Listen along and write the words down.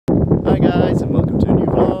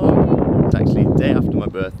day after my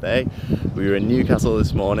birthday. We were in Newcastle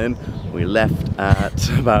this morning. We left at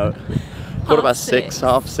about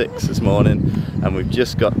half six this morning, and we've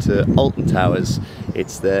just got to Alton Towers.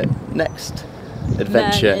 It's the next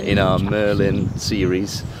adventure in our Merlin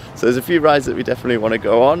series. So there's a few rides that we definitely want to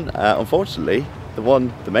go on. Unfortunately,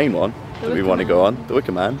 the main one that we want to go on, the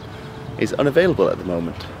Wicker Man, is unavailable at the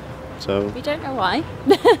moment. So we don't know why.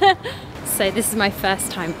 So this is my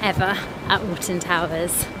first time ever at Alton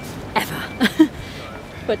Towers, ever.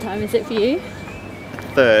 What time is it for you?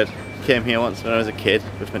 Third. Came here once when I was a kid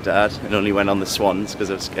with my dad and only went on the Swans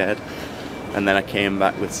because I was scared. And then I came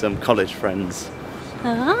back with some college friends.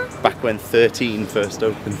 Back when 13 first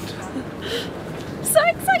opened. So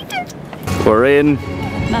excited! We're in.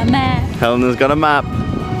 My map. Helena's got a map.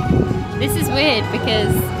 This is weird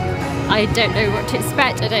because I don't know what to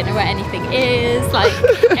expect. I don't know where anything is. Like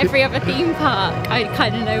every other theme park, I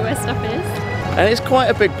kind of know where stuff is. And it's quite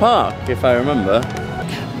a big park, if I remember.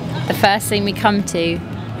 The first thing we come to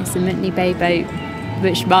is the Mintley Bay boat,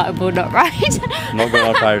 which Martyn will not ride. I'm not going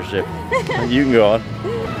on a pirate ship. You can go on.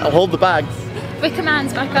 I'll hold the bags. Wicker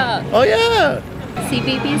Man's back up. Oh yeah! See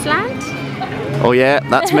BB's land? Oh yeah,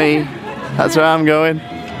 that's me. That's where I'm going.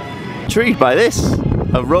 Intrigued by this.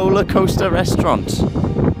 A roller coaster restaurant.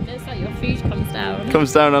 Looks like your food comes down.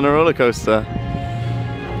 Comes down on a roller coaster.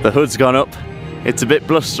 The hood's gone up. It's a bit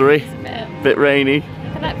blustery, a bit rainy.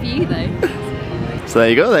 Look at that view though. So there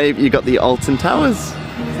you go, you got the Alton Towers.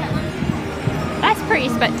 That's pretty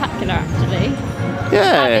spectacular actually.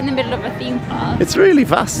 Yeah. Like in the middle of a theme park. It's really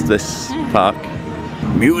vast, this park.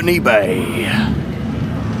 Mutiny Bay.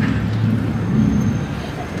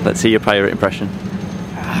 Let's see your pirate impression.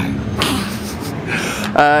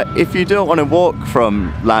 If you don't want to walk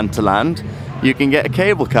from land to land, you can get a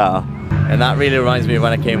cable car. And that really reminds me of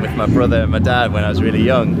when I came with my brother and my dad when I was really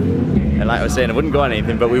young. And like I was saying, I wouldn't go on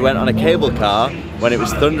anything, but we went on a cable car when it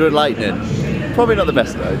was thunder and lightning. Probably not the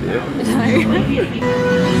best idea. No.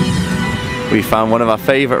 We found one of our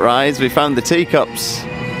favourite rides. We found the teacups,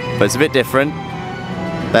 but it's a bit different.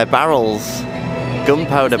 They're barrels,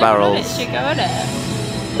 gunpowder barrels. Should go on it.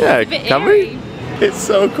 Yeah, can we? It's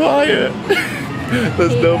so quiet.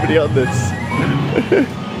 There's nobody on this.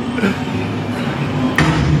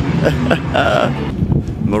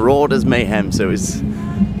 Marauders Mayhem, so it's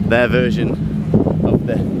their version of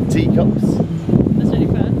the teacups. That's really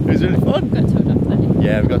fun. It was really fun. Got told off though.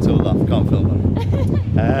 Yeah, we got told off. Can't film them.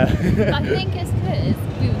 I think it's because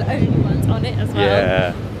we were the only ones on it as well.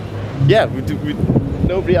 Yeah. Yeah, we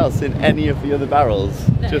nobody else in any of the other barrels,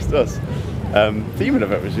 no. Just us. Theming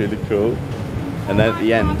of it was really cool. And then at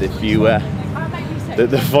the end, if you,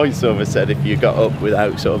 the voiceover said if you got up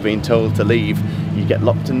without sort of being told to leave, you get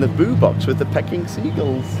locked in the boo box with the pecking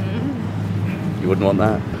seagulls. You wouldn't want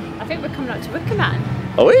that. I think we're coming up to Wicker Man.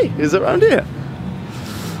 Oh, wait, is it around here?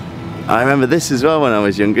 I remember this as well when I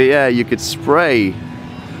was younger. Yeah, you could spray.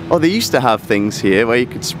 Oh, they used to have things here where you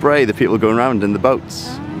could spray the people going around in the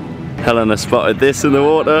boats. Helena spotted this in the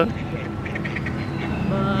water.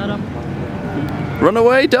 Run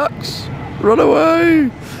away, ducks! Run away!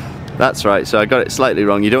 That's right, so I got it slightly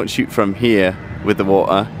wrong. You don't shoot from here with the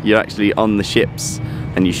water. You're actually on the ships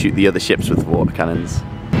and you shoot the other ships with water cannons.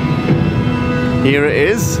 Here it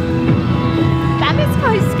is. That is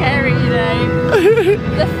quite scary, you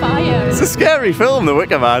know. The fire. It's a scary film, The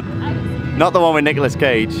Wicker Man. Not the one with Nicolas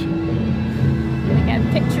Cage. Gonna get a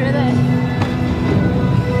picture of this.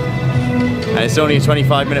 And it's only a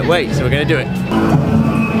 25-minute wait, so we're going to do it.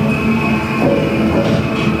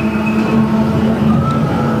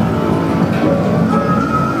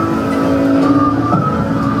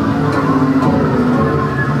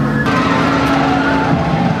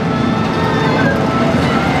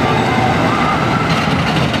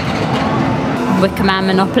 Wicker Man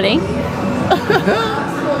Monopoly.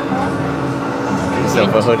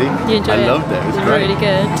 Yourself a hoodie. You enjoyed it? I loved it. It was great. Really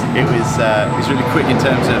good. It was really quick in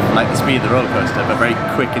terms of like the speed of the roller coaster, but very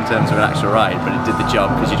quick in terms of an actual ride. But it did the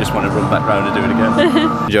job because you just want to run back round and do it again.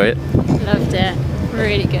 Enjoy it? Loved it.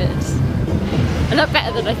 Really good. A lot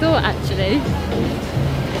better than I thought actually.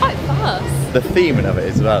 Quite fast. The theming of it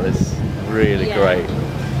as well is really great.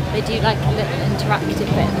 They do like a little interactive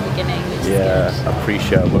bit at the beginning, which is good. I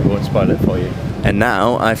pre-show, but we won't spoil it for you. And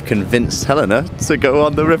now I've convinced Helena to go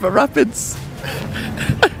on the river rapids.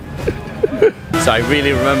 So I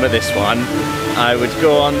really remember this one. I would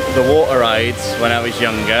go on the water rides when I was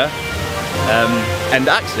younger. And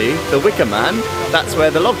actually, the Wicker Man, that's where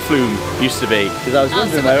the log flume used to be. Because I was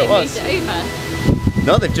wondering where it was. Moved it over?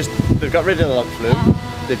 No, they've got rid of the log flume.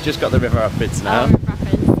 They've just got the river rapids now. River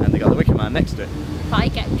rapids. And they got the Wicker Man next to it. If I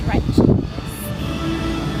get drenched in this,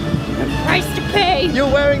 price to pay. way.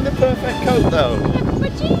 You're wearing the perfect coat though. My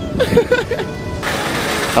jeans.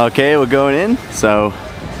 Okay, we're going in, so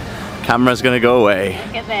camera's gonna go away.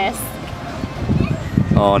 Look at this.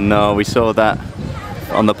 Oh no, we saw that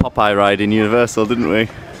on the Popeye ride in Universal, didn't we?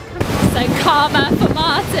 So karma for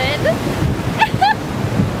Martyn.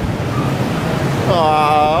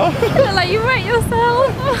 Aww. You look like you wet yourself.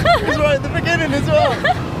 It was right at the beginning as well.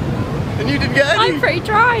 And you didn't get any. I'm pretty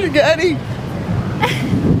dry. You didn't get any.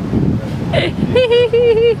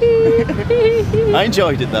 I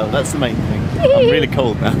enjoyed it though, that's the main thing. I'm really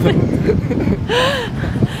cold now.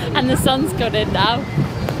 And the sun's gone in now.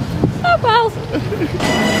 Oh well.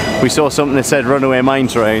 We saw something that said runaway mine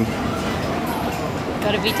train.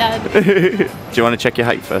 Gotta be done. Do you want to check your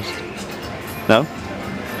height first? No?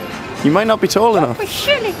 You might not be tall enough. We're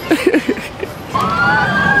surely.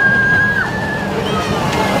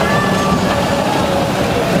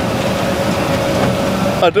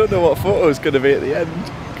 I don't know what photo is going to be at the end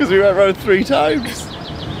because we went round 3 times.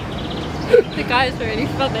 The guy was really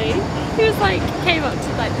funny. He was like, came up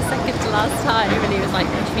to like the second to last time and he was like,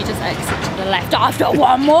 if we just exit to the left after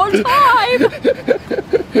one more time.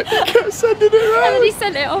 Kept sending it around. And then he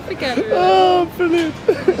sent it off again. Oh, brilliant.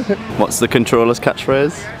 What's the controller's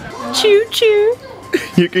catchphrase? Choo choo.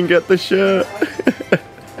 You can get the shirt.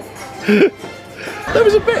 There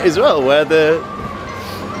was a bit as well where the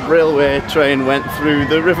railway train went through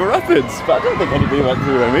the River Rapids, but I don't think anybody went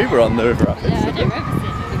through when we were on the River Rapids. Yeah, I don't remember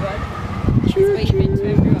seeing anyone. Just waving to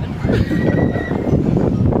everyone.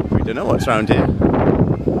 We don't know what's around here.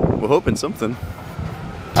 We're hoping something.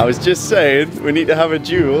 I was just saying we need to have a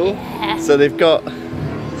duel. Yeah. So they've got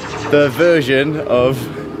the version of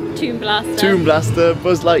Toon Blaster. Toon Blaster,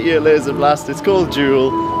 Buzz Lightyear Laser Blast. It's called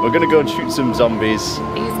Duel. We're gonna go and shoot some zombies.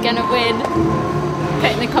 Who's gonna win?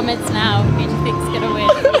 Put in the comments now. Who do you think's gonna win?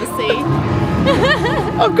 We'll see.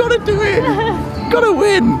 I've gotta do it! Gotta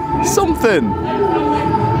win! Something!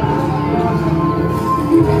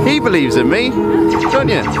 He believes in me, don't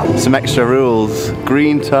you? Some extra rules.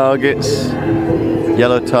 Green targets,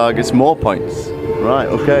 yellow targets, more points. Right,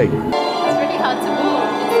 okay. It's really hard to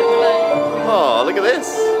walk. Oh, look at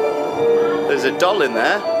this. There's a doll in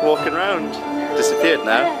there, walking around. Disappeared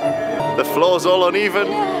now. The floor's all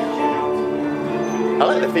uneven. I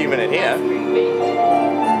like the theme in it here.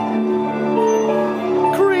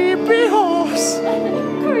 Creepy horse.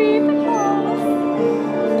 Creepy horse.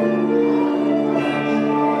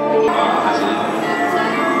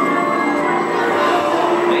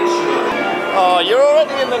 Oh, you're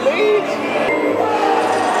already in the lead.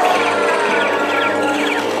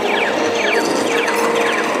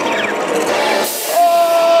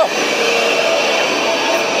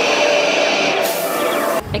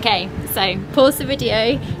 Okay, so pause the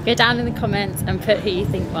video, go down in the comments and put who you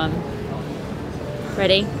think won.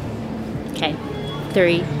 Ready? Okay,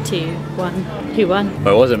 3, 2, 1. Who won?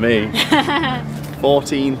 Well, it wasn't me.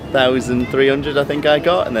 14,300 I think I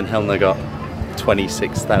got, and then Helena got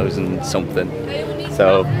 26,000 something.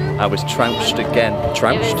 So I was trounced again.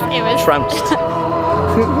 Trounced? It was trounced.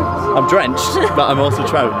 I'm drenched, but I'm also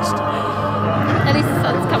trounced. At least the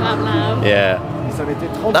sun's come out now. Yeah.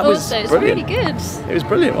 That was Also, it's brilliant. really good. It was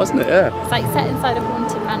brilliant, wasn't it? Yeah. It's like set inside a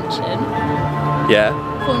haunted mansion. Yeah.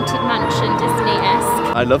 Haunted mansion,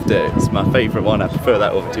 Disney-esque. I loved it. It's my favourite one. I prefer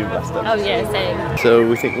that over Toon Blaster. Oh yeah, same. So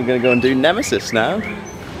we think we're going to go and do Nemesis now.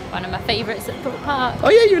 One of my favourites at Thorpe Park.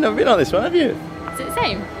 Oh yeah, you've never been on this one, have you? Is it the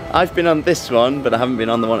same? I've been on this one, but I haven't been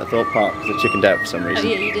on the one at Thorpe Park because I chickened out for some Oh reason.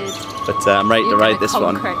 yeah, you did. But I'm ready to ride this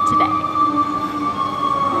one. Conquer it today.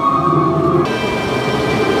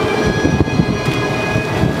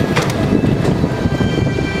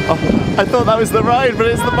 Oh, I thought that was the ride, but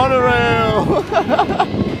it's the monorail.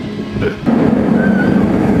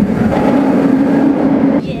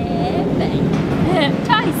 Yeah, bang.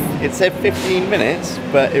 Twice. It said 15 minutes,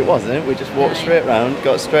 but it wasn't. We just walked straight round,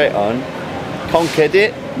 got straight on, conquered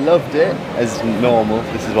it, loved it, as normal.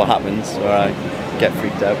 This is what happens, where I get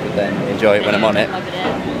freaked out, but then enjoy it when I'm on it. Loving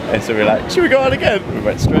it. And so we're like, should we go on again? We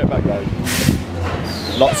went straight back down.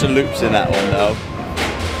 Lots of loops in that one though.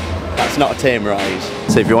 That's not a tame ride.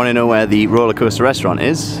 So if you want to know where the roller coaster restaurant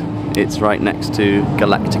is, it's right next to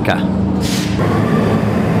Galactica.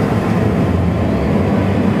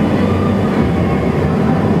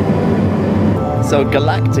 So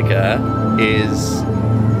Galactica is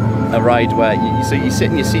a ride where you sit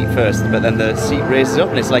in your seat first, but then the seat raises up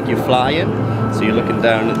and it's like you're flying. So you're looking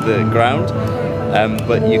down at the ground,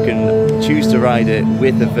 but you can choose to ride it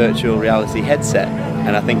with a virtual reality headset,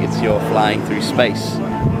 and I think it's you're flying through space.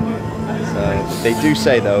 So they do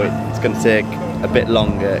say though it's going to take a bit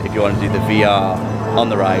longer if you want to do the VR on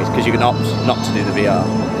the ride, because you can opt not to do the VR.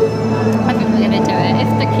 I think we're gonna do it if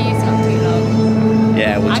the queue's not too long.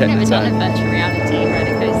 Yeah, we'll check the I've never time. done a virtual reality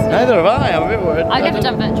roller coaster. Neither have I. I'm a bit worried. I've never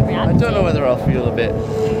done virtual reality. I don't know whether I'll feel a bit,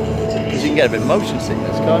 because you can get a bit motion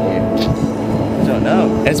sickness, can't you? I don't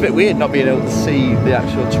know. And it's a bit weird not being able to see the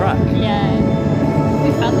actual track. Yeah,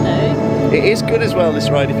 it'll be fun though. It is good as well, this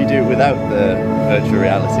ride, if you do it without the virtual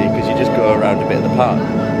reality, because you just go around a bit of the park.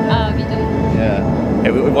 Oh, you do? Yeah.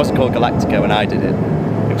 It wasn't called Galactica when I did it.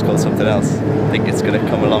 It was called something else. I think it's going to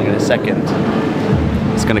come along in a second.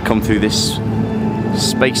 It's going to come through this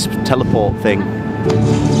space teleport thing.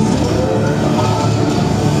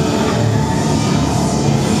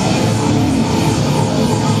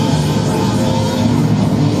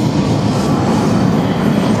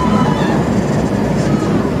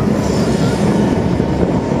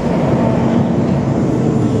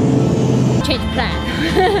 Change plan.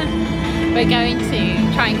 We're going to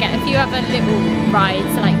try and get a few other little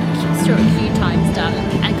rides, like short queue times done,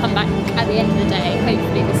 and come back at the end of the day.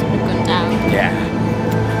 Hopefully this would have gone down. Yeah.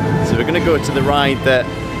 So we're going to go to the ride that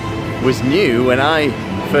was new when I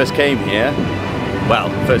first came here. Well,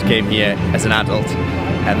 first came here as an adult,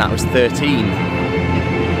 and that was 13.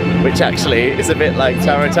 Which actually is a bit like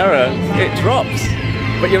Tower of Terror. It drops,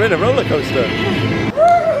 but you're in a roller coaster.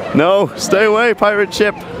 No, stay away, pirate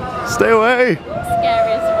ship. Stay away.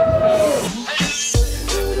 Scariest one.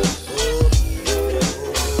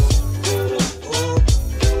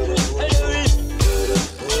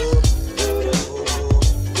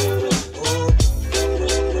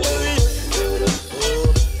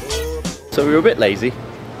 So we were a bit lazy.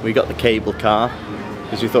 We got the cable car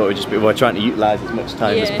because we thought we're trying to utilise as much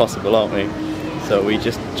time as possible, aren't we? So we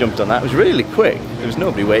just jumped on that. It was really quick. There was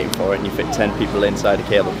nobody waiting for it, and you fit 10 people inside a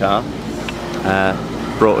cable car.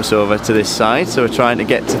 Brought us over to this side, so we're trying to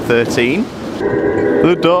get to 13.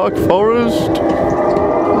 The Dark Forest.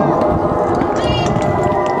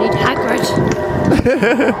 Need Hagrid.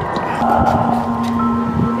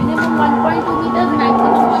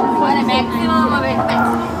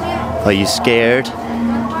 Are you scared? I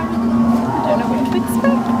don't know what to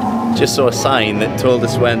expect. Just saw a sign that told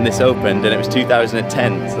us when this opened, and it was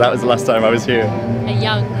 2010, so that was the last time I was here. A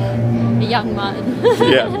young Martyn.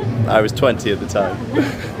 Yeah, I was 20 at the time.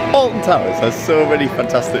 Alton Towers has so many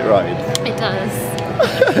fantastic rides. It does.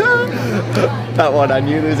 That one, I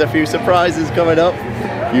knew there was a few surprises coming up.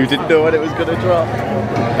 You didn't know when it was going to drop.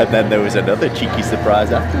 And then there was another cheeky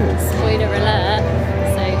surprise afterwards. Spoiler alert.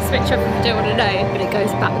 So switch off if you don't want to know, but it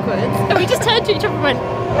goes backwards. And we just turned to each other and went,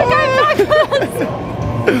 we're going backwards!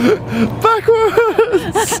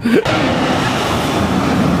 Backwards!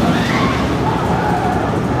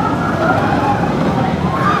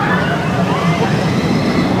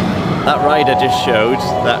 That ride I just showed,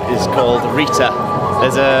 that is called Rita.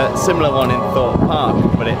 There's a similar one in Thorpe Park,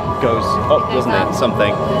 but it goes up, doesn't it?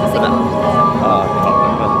 Something. What's it called? Oh, I can't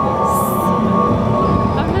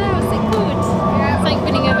Oh no, what's it called? It's like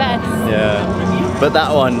winning a vest. remember. Yeah. But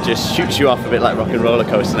that one just shoots you off a bit like Rock and Roller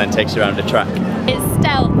Coaster and then takes you around a track. It's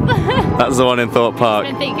stealth. That's the one in Thorpe Park.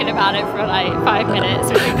 I've been thinking about it for like 5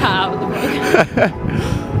 minutes with the car with the book.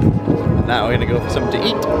 Now we're going to go for something to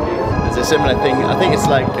eat. There's a similar thing, I think it's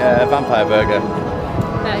like a vampire burger.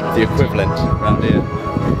 The equivalent around here.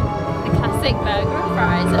 The classic burger and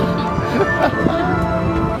fries.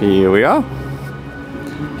 Here we are.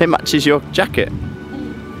 It matches your jacket.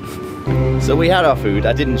 So we had our food.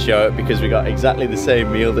 I didn't show it because we got exactly the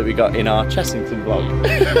same meal that we got in our Chessington vlog.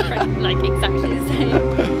 Like exactly the same.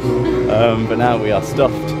 But now we are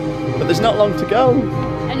stuffed. But there's not long to go.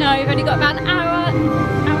 I know, we've only got about an hour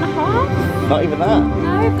and a half. Not even that.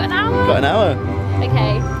 No, we've got an hour. Got an hour.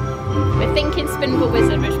 Okay. We're thinking Spinball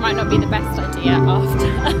Wizard, which might not be the best idea after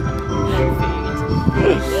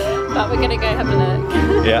food. But we're gonna go have a look.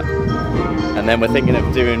 Yeah. And then we're thinking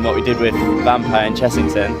of doing what we did with Vampire in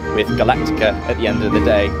Chessington with Galactica at the end of the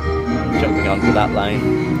day. Jumping onto that line.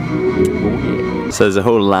 Oh, yeah. So there's a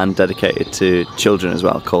whole land dedicated to children as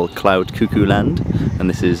well called Cloud Cuckoo Land. And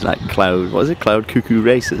this is like Cloud, what is it? Cloud Cuckoo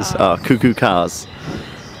Races? Oh, Cuckoo Cars.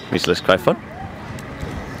 Which looks quite fun.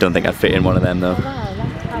 Don't think I'd fit in one of them though. Wow,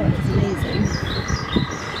 that tower is amazing.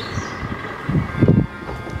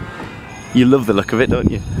 You love the look of it,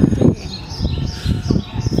 don't you?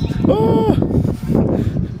 Oh,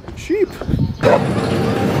 sheep.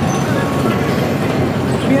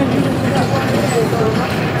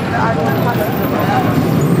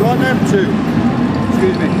 You want them too?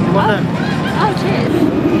 Excuse me, you want them? Oh, cheers.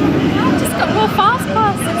 I've just got more fast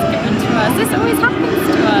passes given to us. This always happens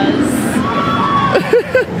to us.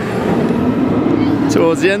 To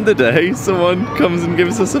towards the end of the day, someone comes and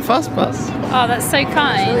gives us a fast pass. Oh, that's so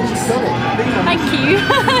kind. Thank you.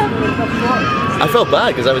 I felt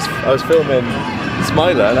bad because I was filming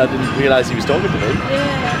Smiler and I didn't realise he was talking to me.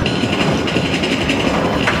 Yeah.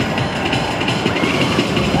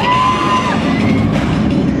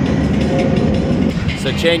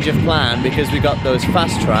 So change of plan, because we got those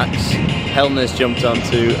fast tracks, Helena's jumped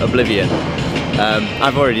onto Oblivion.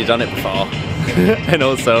 I've already done it before. And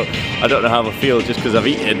also, I don't know how I feel just because I've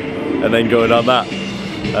eaten and then going on that.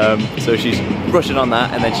 So she's rushing on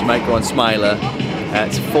that, and then she might go on Smiler.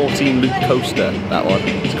 It's a 14 loop coaster, that one.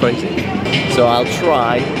 It's crazy. So I'll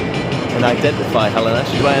try and identify Helena.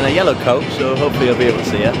 She's wearing a yellow coat, so hopefully I'll be able to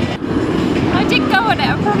see her. I did go on it,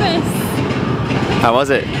 I promise. How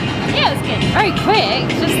was it? Yeah, it was good. Very quick.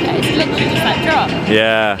 It's literally just that drop.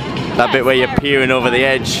 Yeah, that bit where you're peering over the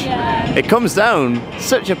edge. Yeah. It comes down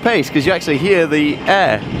such a pace because you actually hear the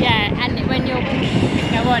air. Yeah, and when you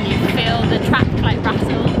go on, you feel the track like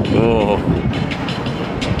rattle. Oh.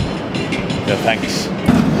 Yeah, thanks.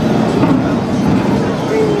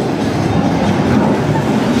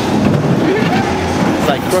 It's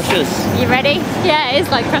like Crushers. You ready? Yeah, it is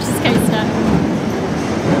like Crushers coaster.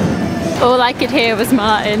 All I could hear was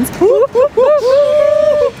Martyn's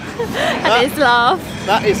and his laugh.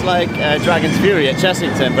 That is like Dragon's Fury at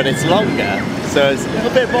Chessington, but it's longer, so it's a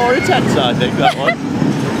little bit more intense, I think, that one.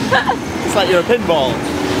 It's like you're a pinball.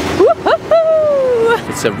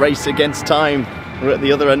 It's a race against time. We're at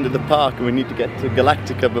the other end of the park and we need to get to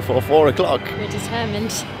Galactica before 4 o'clock. We're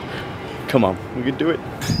determined. Come on, we can do it.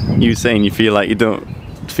 You saying you feel like you don't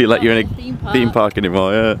feel like you're in a theme park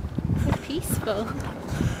anymore, yeah. So peaceful.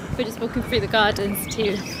 We're just walking through the gardens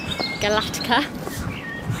to Galactica.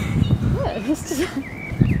 Yeah, it's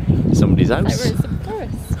just somebody's house. like we're in some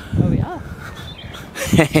forest. Oh, we are.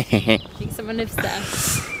 I think someone lives there.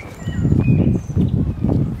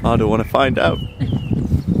 I don't want to find out.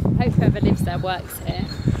 I hope whoever lives there works here,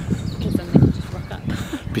 because then they can just rock up.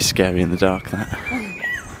 Be scary in the dark, that.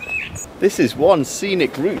 This is one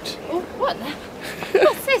scenic route. Oh, what the?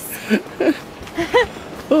 What's this?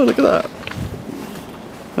 Oh, look at that.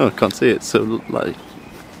 Oh, I can't see it, so like...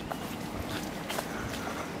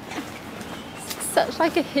 Such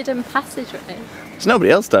like a hidden passageway. There's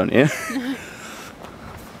nobody else down here.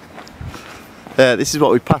 No. This is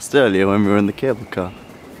what we passed earlier when we were in the cable car.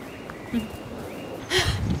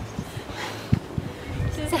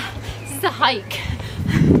 This is a hike.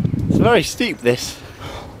 It's very steep, this.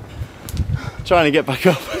 Trying to get back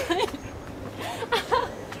up.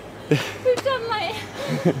 We've done like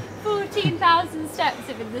 14,000 steps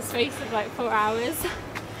in the space of like 4 hours,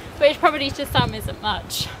 which probably to some isn't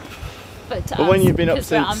much. But when you've been up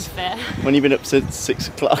since 6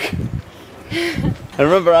 o'clock. I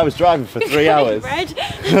remember I was driving for 3 hours. I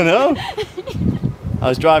know. I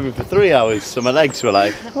was driving for 3 hours, so my legs were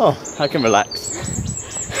like, oh, I can relax.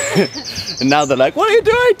 And now they're like, what are you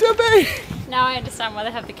doing to me? Now I understand why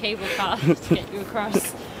they have the cable car to get you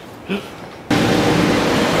across.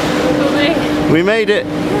 We made it.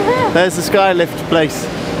 There's the skylift place.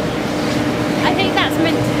 I think that's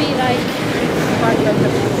meant to be like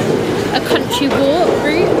a country walk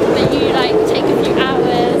route that you like take a few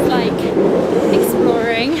hours like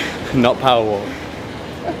exploring. Not power walk.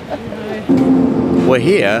 No. We're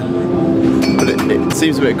here, but it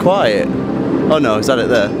seems a bit quiet. Oh no, is that it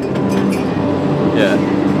there? Yeah.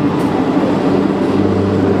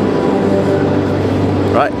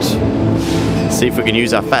 Right. See if we can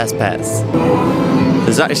use our fast pass.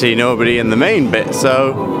 There's actually nobody in the main bit,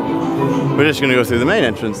 so we're just going to go through the main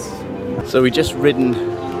entrance. So we just ridden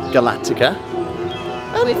Galactica.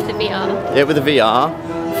 With the VR. Yeah, with the VR.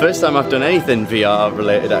 First time I've done anything VR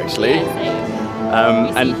related, actually.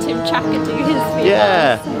 Yeah, we and see Tim Tracker do his VR.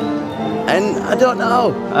 Yeah. And I don't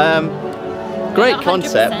know. Great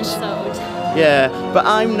concept. Sold. Yeah, but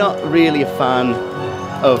I'm not really a fan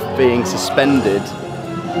of being suspended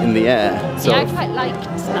in the air. So yeah, I quite liked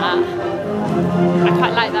that. I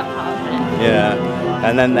quite like that part of it. Yeah,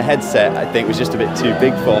 and then the headset I think was just a bit too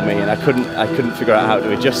big for me, and I couldn't figure out how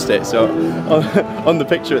to adjust it. So on the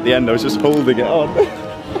picture at the end, I was just holding it on.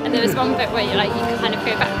 And there was one bit where you kind of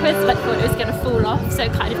go backwards, like thought it was going to fall off, so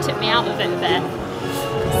it kind of took me out of it a bit.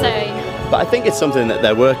 So. But I think it's something that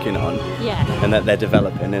they're working on. Yeah. And that they're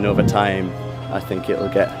developing, and over time, I think it'll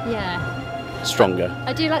get. Yeah. Stronger.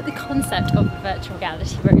 I do like the concept of a virtual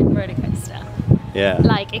reality roller coaster. Yeah.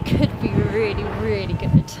 Like it could be really, really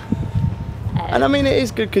good. And I mean, it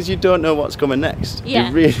is good because you don't know what's coming next. Yeah.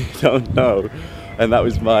 You really don't know. And that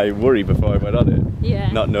was my worry before I went on it.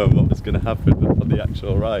 Yeah. Not knowing what was going to happen on the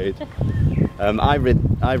actual ride. I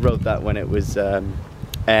rode that when it was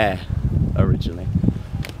air originally.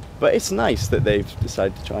 But it's nice that they've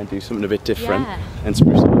decided to try and do something a bit different Yeah. and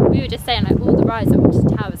spruce it up. We were just saying, like, all the rides at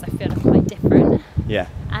Alton Towers I feel are quite different. Yeah.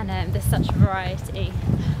 And there's such a variety.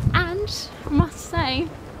 And I must say,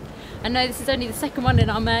 I know this is only the second one in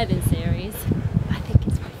our Merlin series, but I think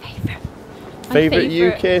it's my favourite. Favourite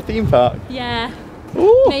UK theme park? Yeah.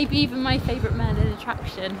 Ooh. Maybe even my favourite Merlin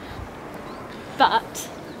attraction. But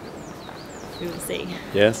we will see.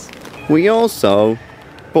 Yes. We also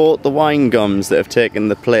bought the wine gums that have taken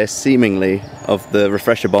the place, seemingly, of the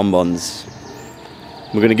refresher bonbons.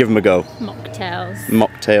 We're going to give them a go. Mocktails.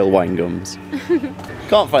 Mocktail wine gums.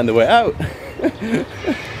 Can't find the way out.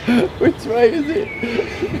 Which way is it?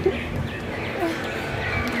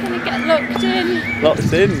 Gonna get locked in.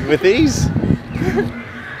 Locked in with these?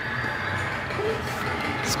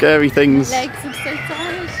 Scary things. Legs are so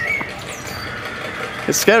tired.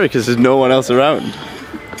 It's scary because there's no one else around.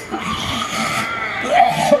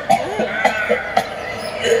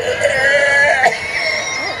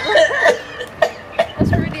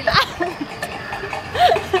 That's really loud.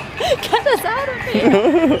 Get us out of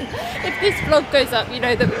here. If this vlog goes up, you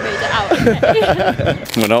know that we made it out,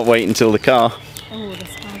 okay? We're not waiting till the car. Oh, they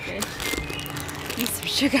smell good. Need some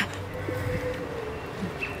sugar.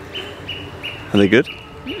 Are they good?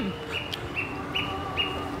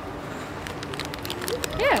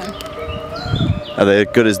 Yeah. Are they as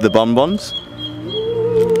good as the bonbons?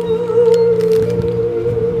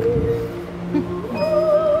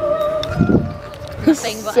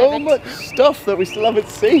 Nothing So much stuff that we still haven't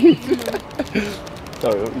seen.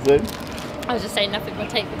 Sorry, what was it? I was just saying nothing will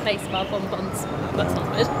take the place of our bonbons. That's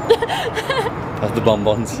not good. Of the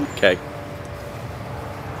bonbons. Okay.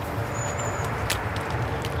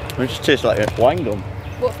 It just tastes like a wine gum.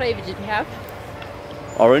 What flavour did you have?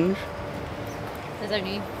 Orange? There's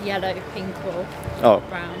only yellow, pink or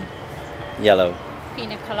brown. Yellow.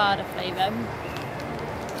 Pina colada flavour.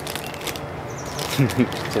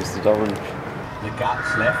 Tasted orange. The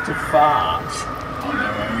cats left to fart on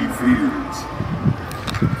their own food.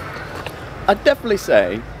 I'd definitely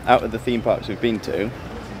say, out of the theme parks we've been to,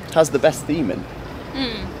 it has the best theming.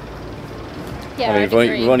 Yeah, I mean,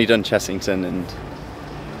 we've only done Chessington and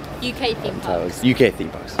UK theme parks. UK theme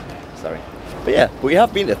parks, sorry. But yeah, we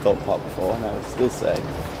have been to Thorpe Park before, and I would still say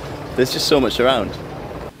there's just so much around.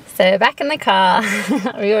 So back in the car,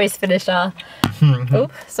 we always finish our. Oh,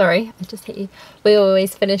 sorry, I just hit you. We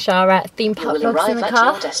always finish our theme park You will vlogs in the arrive at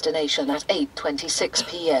car. your destination at 8:26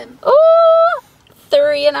 p.m. Oh,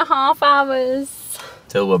 3.5 hours.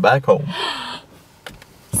 Till we're back home.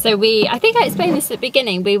 So I think I explained this at the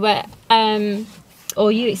beginning. We were,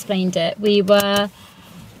 or you explained it. We were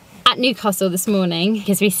at Newcastle this morning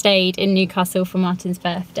because we stayed in Newcastle for Martyn's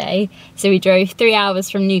birthday. So we drove 3 hours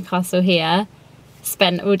from Newcastle here,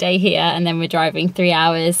 spent all day here, and then we're driving 3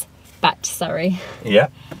 hours back to Surrey. Yeah.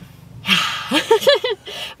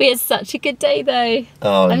 We had such a good day though.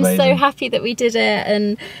 Oh, I'm amazing. so happy that we did it,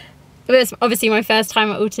 and it was obviously my first time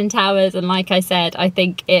at Alton Towers, and like I said, I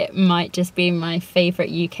think it might just be my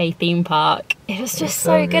favourite UK theme park. It was just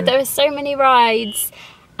so good. There were so many rides,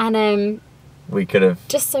 and we could have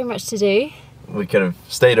just so much to do. We could have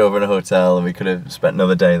stayed over in a hotel, and we could have spent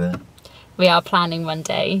another day there. We are planning one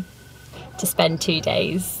day to spend 2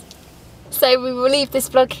 days. So we will leave this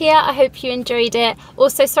vlog here. I hope you enjoyed it.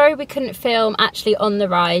 Also, sorry we couldn't film actually on the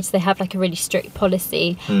rides. They have like a really strict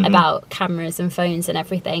policy about cameras and phones and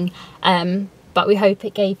everything. But we hope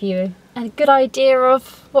it gave you a good idea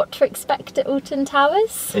of what to expect at Alton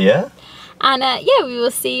Towers. Yeah. And yeah, we will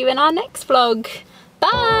see you in our next vlog.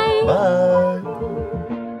 Bye! Bye.